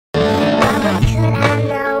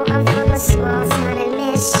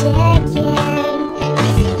So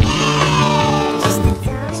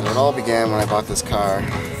it all began when I bought this car,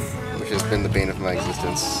 which has been the bane of my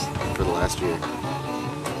existence for the last year.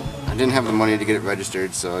 I didn't have the money to get it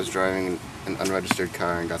registered, so I was driving an unregistered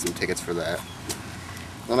car and got some tickets for that.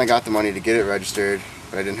 Then I got the money to get it registered,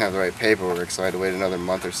 but I didn't have the right paperwork, so I had to wait another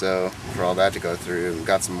month or so for all that to go through, and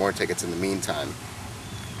got some more tickets in the meantime.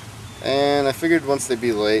 And I figured once they'd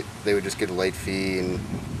be late, they would just get a late fee and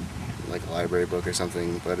like a library book or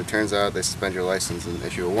something, but it turns out they suspend your license and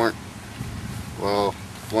issue a warrant. Well,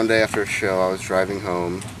 one day after a show, I was driving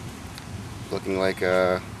home, looking like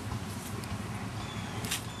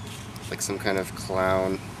some kind of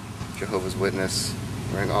clown, Jehovah's Witness,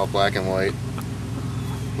 wearing all black and white,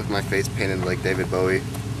 with my face painted like David Bowie.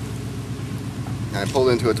 And I pulled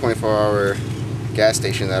into a 24-hour gas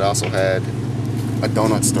station that also had a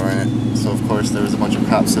donut store in it. So of course there was a bunch of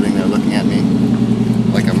cops sitting there looking at me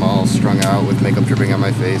like I'm all strung out with makeup dripping on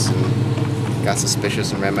my face, and got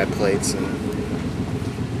suspicious and ran my plates, and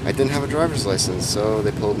I didn't have a driver's license, so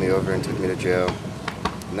they pulled me over and took me to jail.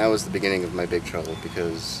 And that was the beginning of my big trouble,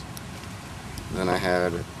 because then I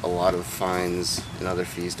had a lot of fines and other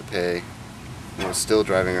fees to pay, and I was still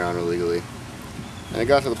driving around illegally. And it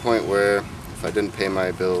got to the point where if I didn't pay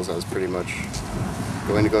my bills, I was pretty much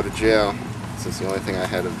going to go to jail, since the only thing I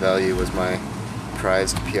had of value was my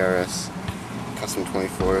prized PRS Custom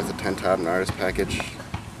 24 with a 10-top and artist package.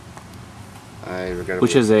 I regrettably...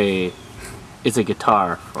 Which is it's a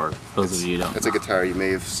guitar, for those of you who don't know. It's a guitar. You may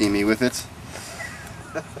have seen me with it.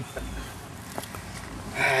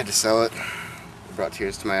 I had to sell it. It brought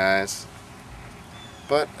tears to my eyes.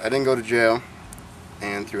 But I didn't go to jail,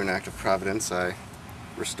 and through an act of providence, I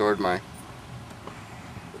restored my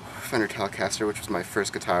Fender Telecaster, which was my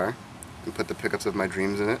first guitar, and put the pickups of my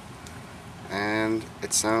dreams in it. And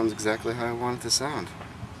it sounds exactly how I want it to sound.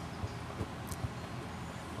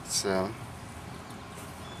 So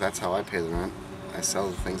that's how I pay the rent. I sell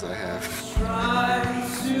the things I have.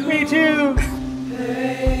 Me too!